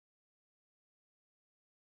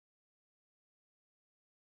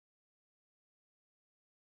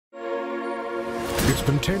It's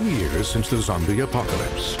been 10 years since the zombie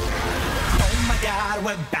apocalypse. Oh my God,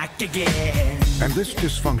 we're back again. And this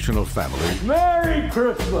dysfunctional family... Merry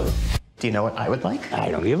Christmas! Do you know what I would like? I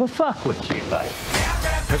don't give a fuck what you'd like.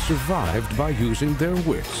 ...has survived by using their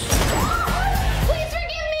wits. Please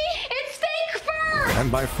forgive me! It's fake fur! And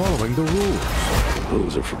by following the rules.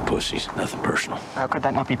 Rules are for pussies, nothing personal. How could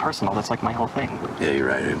that not be personal? That's like my whole thing. Yeah, you're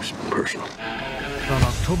right, it was personal. On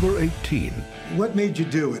October 18... What made you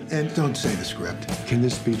do it? And don't say the script. Can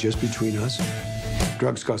this be just between us?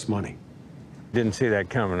 Drugs cost money. Didn't see that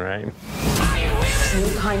coming, right?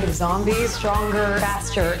 New kind of zombies, stronger,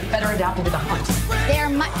 faster, better adapted to the hunt. They're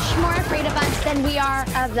much more afraid of us than we are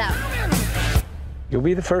of them. You'll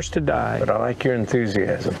be the first to die, but I like your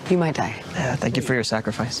enthusiasm. You might die. Yeah, thank you for your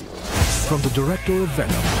sacrifice. From the director of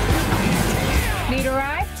Venom. Need a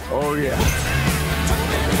ride? Oh, yeah.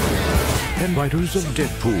 And writers of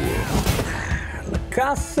Deadpool.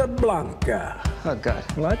 Casablanca. Oh, God.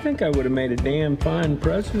 Well, I think I would have made a damn fine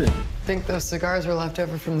president. I think those cigars were left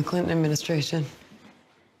over from the Clinton administration.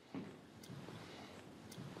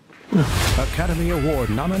 Academy Award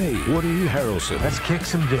nominee Woody Harrelson. Let's kick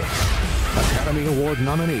some dicks. Academy Award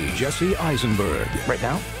nominee Jesse Eisenberg. Right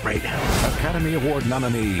now? Right now. Academy Award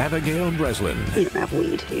nominee Abigail Breslin. You don't have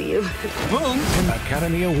weed, do you? Boom! And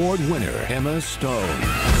Academy Award winner Emma Stone.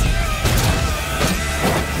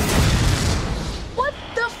 What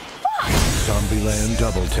the fuck? Zombieland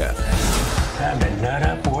Double Tap. Time to nut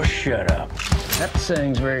up or shut up. That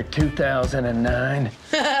saying's very 2009.